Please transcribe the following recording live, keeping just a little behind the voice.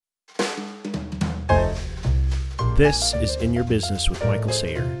This is In Your Business with Michael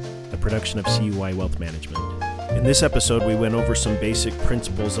Sayer, a production of CUI Wealth Management. In this episode, we went over some basic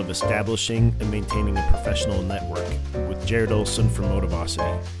principles of establishing and maintaining a professional network with Jared Olson from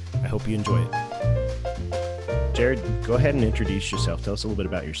Motivosity. I hope you enjoy it. Jared, go ahead and introduce yourself. Tell us a little bit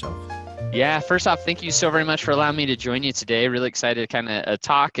about yourself. Yeah, first off, thank you so very much for allowing me to join you today. Really excited to kind of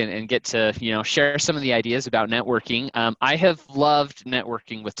talk and get to, share some of the ideas about networking. I have loved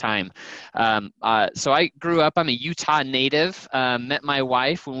networking with time. So I grew up, I'm a Utah native, met my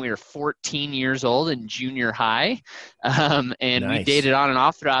wife when we were 14 years old in junior high. And Nice. We dated on and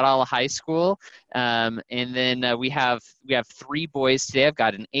off throughout all of high school. And then we have 3 boys today. I've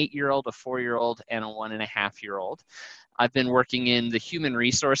got an 8-year-old, a 4-year-old, and a 1.5-year-old. I've been working in the human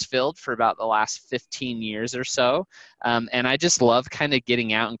resource field for about the last 15 years or so. And I just love kind of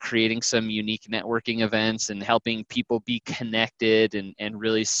getting out and creating some unique networking events and helping people be connected and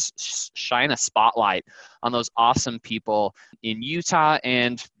really shine a spotlight on those awesome people in Utah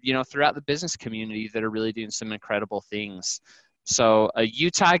and, throughout the business community that are really doing some incredible things. So a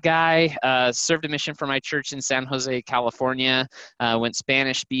Utah guy, served a mission for my church in San Jose, California, went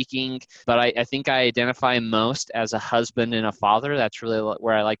Spanish speaking, but I think I identify most as a husband and a father. That's really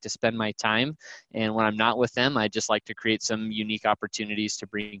where I like to spend my time. And when I'm not with them, I just like to create some unique opportunities to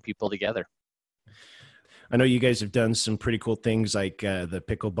bring people together. I know you guys have done some pretty cool things like the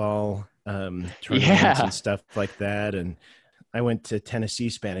pickleball tournaments and stuff like that. And I went to Tennessee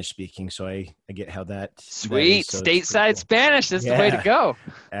Spanish speaking, so I get how that Sweet. that is, so Stateside cool. Spanish. That's the way to go.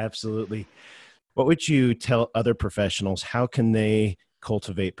 Absolutely. What would you tell other professionals? How can they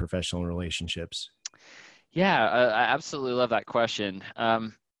cultivate professional relationships? Yeah, I absolutely love that question.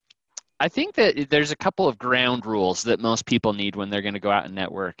 I think that there's a couple of ground rules that most people need when they're going to go out and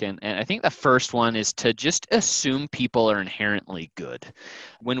network. And I think the first one is to just assume people are inherently good.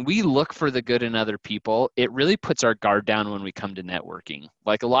 When we look for the good in other people, it really puts our guard down when we come to networking.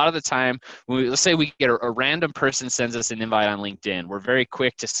 Like a lot of the time, let's say we get a random person sends us an invite on LinkedIn. We're very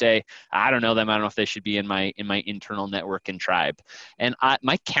quick to say, I don't know them. I don't know if they should be in my internal network and tribe. And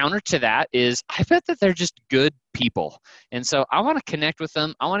my counter to that is, I bet that they're just good people. And so I want to connect with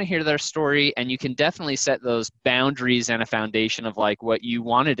them. I want to hear their story. And you can definitely set those boundaries and a foundation of like what you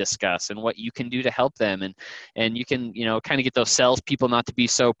want to discuss and what you can do to help them. And you can, kind of get those salespeople not to be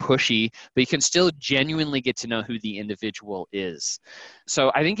so pushy, but you can still genuinely get to know who the individual is.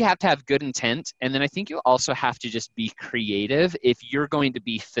 So I think you have to have good intent. And then I think you also have to just be creative if you're going to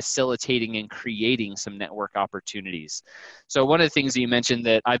be facilitating and creating some network opportunities. So one of the things that you mentioned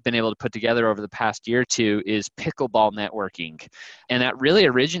that I've been able to put together over the past year or two is pickleball networking. And that really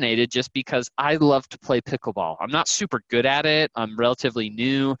originated just because I love to play pickleball. I'm not super good at it. I'm relatively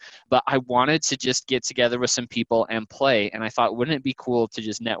new, but I wanted to just get together with some people and play. And I thought, wouldn't it be cool to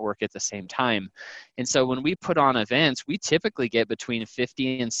just network at the same time? And so when we put on events, we typically get between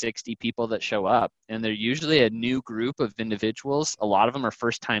 50 and 60 people that show up. And they're usually a new group of individuals. A lot of them are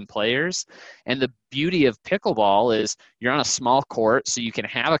first-time players. And the beauty of pickleball is you're on a small court, so you can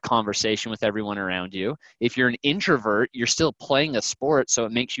have a conversation with everyone around you. If you're an introvert, you're still playing a sport, so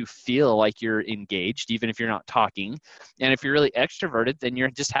it makes you feel like you're engaged, even if you're not talking. And if you're really extroverted, then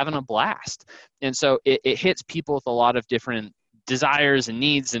you're just having a blast. And so it hits people with a lot of different desires and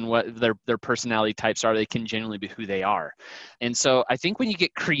needs and what their personality types are. They can genuinely be who they are. And so I think when you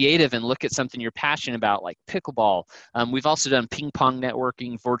get creative and look at something you're passionate about, like pickleball, we've also done ping pong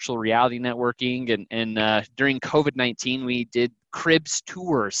networking, virtual reality networking, and during COVID-19, we did cribs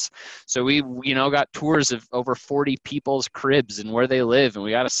tours. So we, got tours of over 40 people's cribs and where they live, and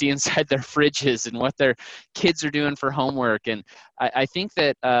we got to see inside their fridges and what their kids are doing for homework. And I think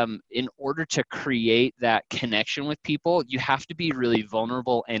that in order to create that connection with people, you have to be really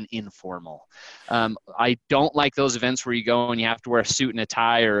vulnerable and informal. I don't like those events where you go and you have to wear a suit and a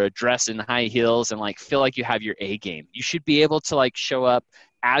tie or a dress and high heels and feel like you have your A game. You should be able to show up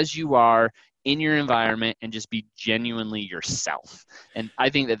as you are in your environment and just be genuinely yourself. And I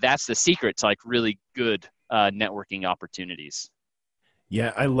think that that's the secret to really good networking opportunities.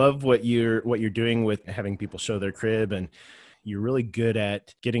 Yeah, I love what you're doing with having people show their crib, and you're really good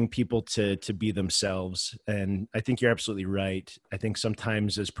at getting people to be themselves. And I think you're absolutely right. I think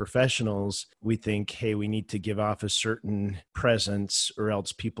sometimes as professionals, we think, hey, we need to give off a certain presence or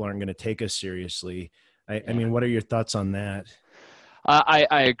else people aren't going to take us seriously. I mean, what are your thoughts on that?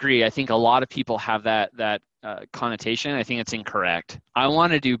 I agree. I think a lot of people have that connotation, I think it's incorrect. I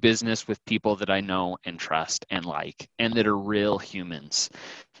want to do business with people that I know and trust and like, and that are real humans.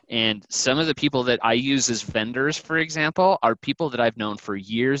 And some of the people that I use as vendors, for example, are people that I've known for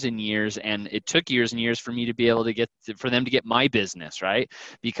years and years. And it took years and years for me to be able to for them to get my business, right?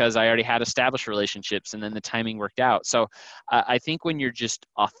 Because I already had established relationships and then the timing worked out. So I think when you're just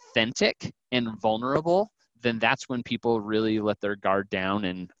authentic and vulnerable, then that's when people really let their guard down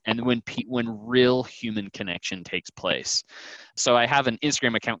and when real human connection takes place. So I have an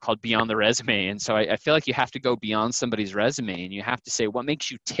Instagram account called Beyond the Resume. And so I feel like you have to go beyond somebody's resume and you have to say, what makes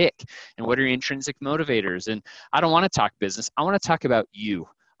you tick and what are your intrinsic motivators? And I don't want to talk business. I want to talk about you.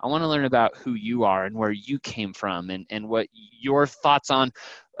 I want to learn about who you are and where you came from and what your thoughts on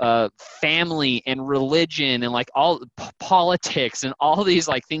family and religion and like all politics and all these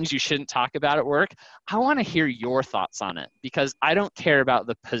like things you shouldn't talk about at work. I want to hear your thoughts on it because I don't care about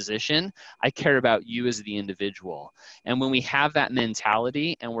the position. I care about you as the individual. And when we have that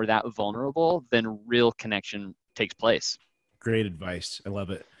mentality and we're that vulnerable, then real connection takes place. Great advice. I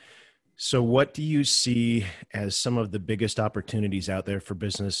love it. So what do you see as some of the biggest opportunities out there for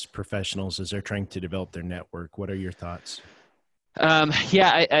business professionals as they're trying to develop their network? What are your thoughts?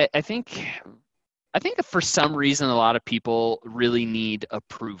 I think for some reason, a lot of people really need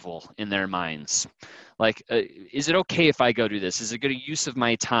approval in their minds. Like, is it okay if I go do this? Is it good use of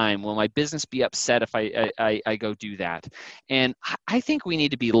my time? Will my business be upset if I go do that? And I think we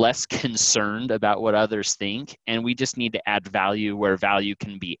need to be less concerned about what others think, and we just need to add value where value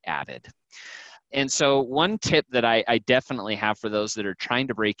can be added. And so one tip that I definitely have for those that are trying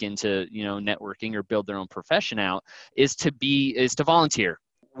to break into, networking or build their own profession out is to volunteer.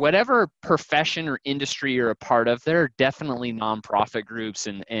 Whatever profession or industry you're a part of, there are definitely nonprofit groups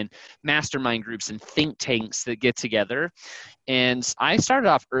and mastermind groups and think tanks that get together. And I started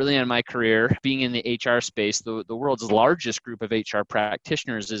off early in my career being in the HR space. The world's largest group of HR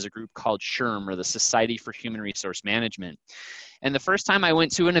practitioners is a group called SHRM, or the Society for Human Resource Management. And the first time I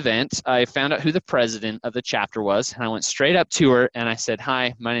went to an event, I found out who the president of the chapter was, and I went straight up to her and I said,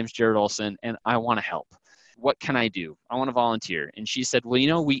 "Hi, my name's Jared Olson, and I want to help. What can I do? I want to volunteer." And she said,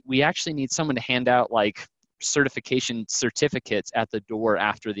 "Well, we actually need someone to hand out like certification certificates at the door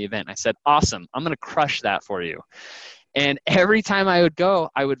after the event." I said, "Awesome. I'm going to crush that for you." And every time I would go,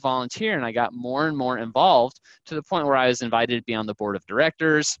 I would volunteer, and I got more and more involved to the point where I was invited to be on the board of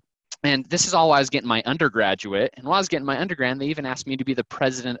directors. And this is all while I was getting my undergraduate. And while I was getting my undergrad, they even asked me to be the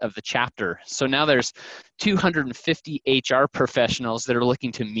president of the chapter. So now there's 250 HR professionals that are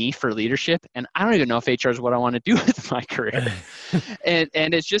looking to me for leadership. And I don't even know if HR is what I want to do with my career. and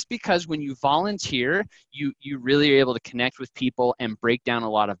it's just because when you volunteer, you really are able to connect with people and break down a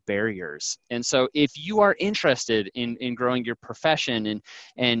lot of barriers. And so if you are interested in growing your profession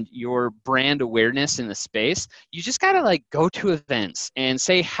and your brand awareness in the space, you just got to like go to events and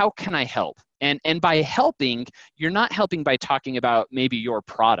say, how can I help? And by helping, you're not helping by talking about maybe your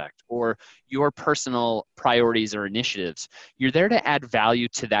product or your personal priorities or initiatives. You're there to add value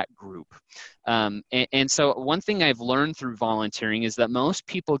to that group. And so one thing I've learned through volunteering is that most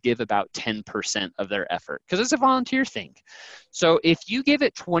people give about 10% of their effort because it's a volunteer thing. So if you give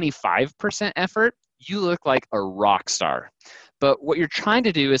it 25% effort, you look like a rock star. But what you're trying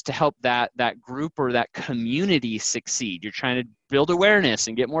to do is to help that group or that community succeed. You're trying to build awareness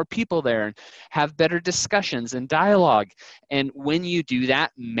and get more people there and have better discussions and dialogue. And when you do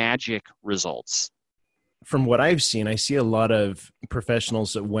that, magic results. From what I've seen, I see a lot of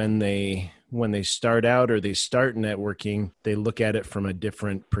professionals that when they start out or they start networking, they look at it from a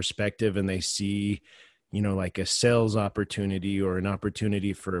different perspective and they see, like a sales opportunity or an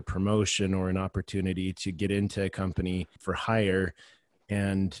opportunity for a promotion or an opportunity to get into a company for hire.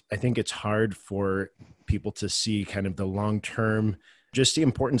 And I think it's hard for people to see kind of the long-term, just the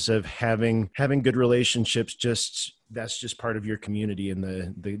importance of having good relationships. That's just part of your community and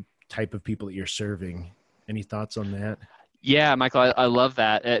the type of people that you're serving. Any thoughts on that? Yeah, Michael, I love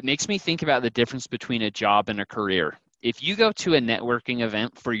that. It makes me think about the difference between a job and a career. If you go to a networking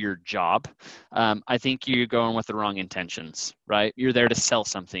event for your job, I think you're going with the wrong intentions, right? You're there to sell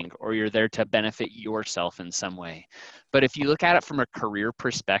something or you're there to benefit yourself in some way. But if you look at it from a career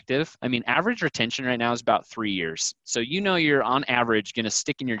perspective, average retention right now is about 3 years. So you're on average going to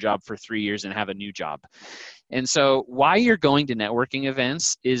stick in your job for 3 years and have a new job. And so why you're going to networking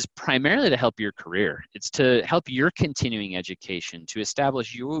events is primarily to help your career. It's to help your continuing education, to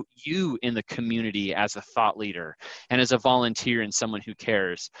establish you in the community as a thought leader and as a volunteer and someone who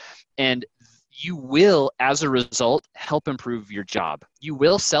cares. And you will, as a result, help improve your job. you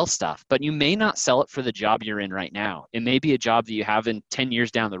will sell stuff, but you may not sell it for the job you're in right now. It may be a job that you have in 10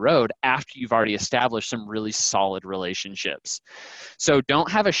 years down the road after you've already established some really solid relationships. So don't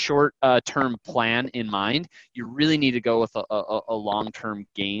have a short-term plan in mind. You really need to go with a long-term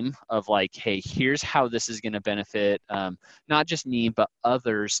game of like, hey, here's how this is going to benefit not just me, but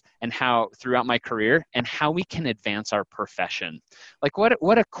others, and how throughout my career, and how we can advance our profession. Like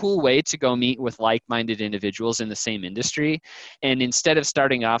what a cool way to go meet with like-minded individuals in the same industry. And instead of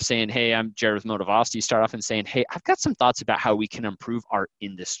starting off saying, hey, I'm Jared with Motivosity, you start off and saying, hey, I've got some thoughts about how we can improve our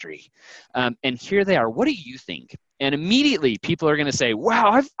industry. And here they are. What do you think? And immediately people are going to say,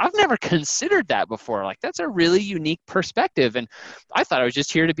 wow, I've never considered that before. Like, that's a really unique perspective. And I thought I was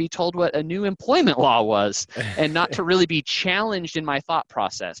just here to be told what a new employment law was and not to really be challenged in my thought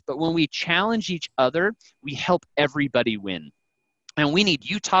process. But when we challenge each other, we help everybody win. And we need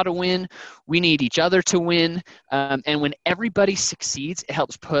Utah to win. We need each other to win. And when everybody succeeds, it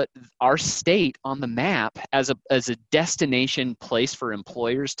helps put our state on the map as a destination place for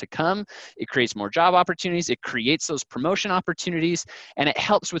employers to come. It creates more job opportunities. It creates those promotion opportunities. And it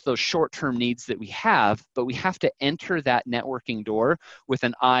helps with those short-term needs that we have. But we have to enter that networking door with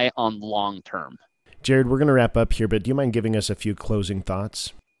an eye on long-term. Jared, we're going to wrap up here, but do you mind giving us a few closing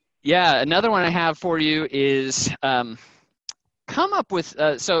thoughts? Yeah, another one I have for you is come up with,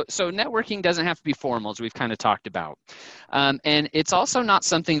 so networking doesn't have to be formal, as we've kind of talked about. And it's also not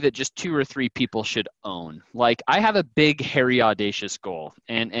something that just 2 or 3 people should own. Like, I have a big, hairy, audacious goal.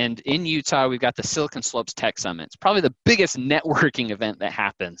 And in Utah, we've got the Silicon Slopes Tech Summit. It's probably the biggest networking event that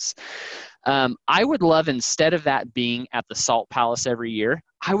happens. I would love, instead of that being at the Salt Palace every year,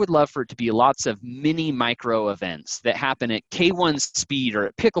 I would love for it to be lots of mini micro events that happen at K1 Speed or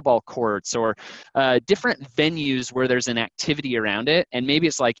at pickleball courts or different venues where there's an activity around it. And maybe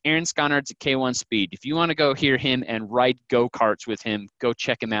it's like Aaron Sconard's at K1 Speed. If you want to go hear him and ride go-karts with him, go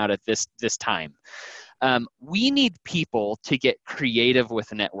check him out at this time. We need people to get creative with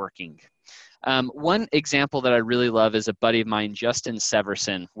networking. One example that I really love is a buddy of mine, Justin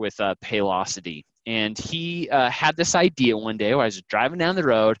Severson, with Paylocity. And he had this idea one day while I was driving down the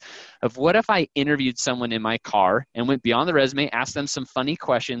road of what if I interviewed someone in my car and went beyond the resume, asked them some funny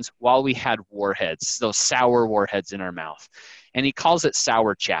questions while we had warheads, those sour warheads in our mouth. And he calls it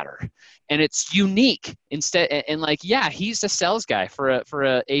sour chatter. And it's unique. And like, yeah, he's a sales guy for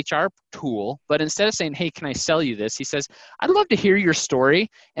a HR tool, but instead of saying, hey, can I sell you this? He says, I'd love to hear your story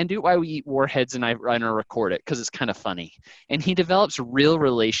and do it while we eat warheads and I record it because it's kind of funny. And he develops real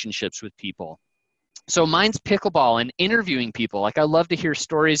relationships with people. So mine's pickleball and interviewing people. Like, I love to hear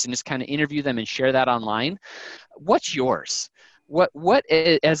stories and just kind of interview them and share that online. What's yours? What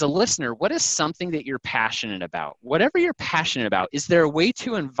as a listener, what is something that you're passionate about? Whatever you're passionate about, is there a way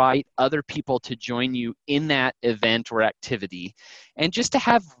to invite other people to join you in that event or activity and just to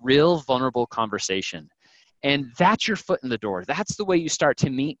have real vulnerable conversation? And that's your foot in the door. That's the way you start to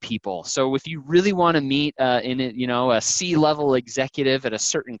meet people. So if you really want to meet a C-level executive at a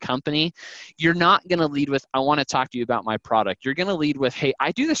certain company, you're not going to lead with, I want to talk to you about my product. You're going to lead with, hey,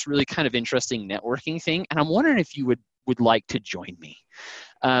 I do this really kind of interesting networking thing, and I'm wondering if you would like to join me.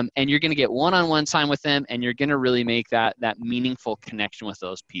 And you're going to get one-on-one time with them, and you're going to really make that meaningful connection with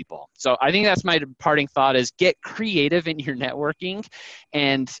those people. So I think that's my parting thought is get creative in your networking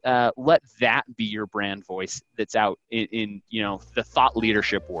and let that be your brand voice that's out in the thought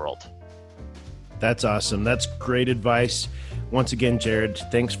leadership world. That's awesome. That's great advice. Once again, Jared,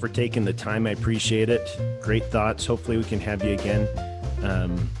 thanks for taking the time. I appreciate it. Great thoughts. Hopefully we can have you again.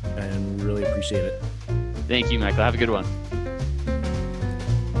 And really appreciate it. Thank you, Michael. Have a good one.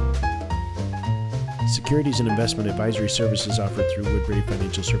 Securities and investment advisory services offered through Woodbury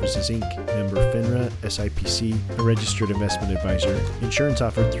Financial Services, Inc., member FINRA, SIPC, a registered investment advisor. Insurance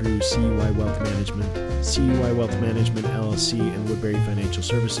offered through CUI Wealth Management. CUI Wealth Management, LLC, and Woodbury Financial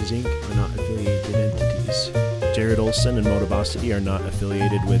Services, Inc. are not affiliated entities. Jared Olson and Motivosity are not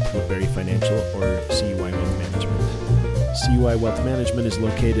affiliated with Woodbury Financial or CUI Wealth Management. CUI Wealth Management is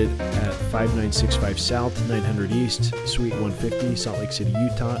located at 5965 South, 900 East, Suite 150, Salt Lake City,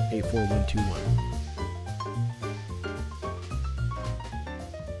 Utah, 84121.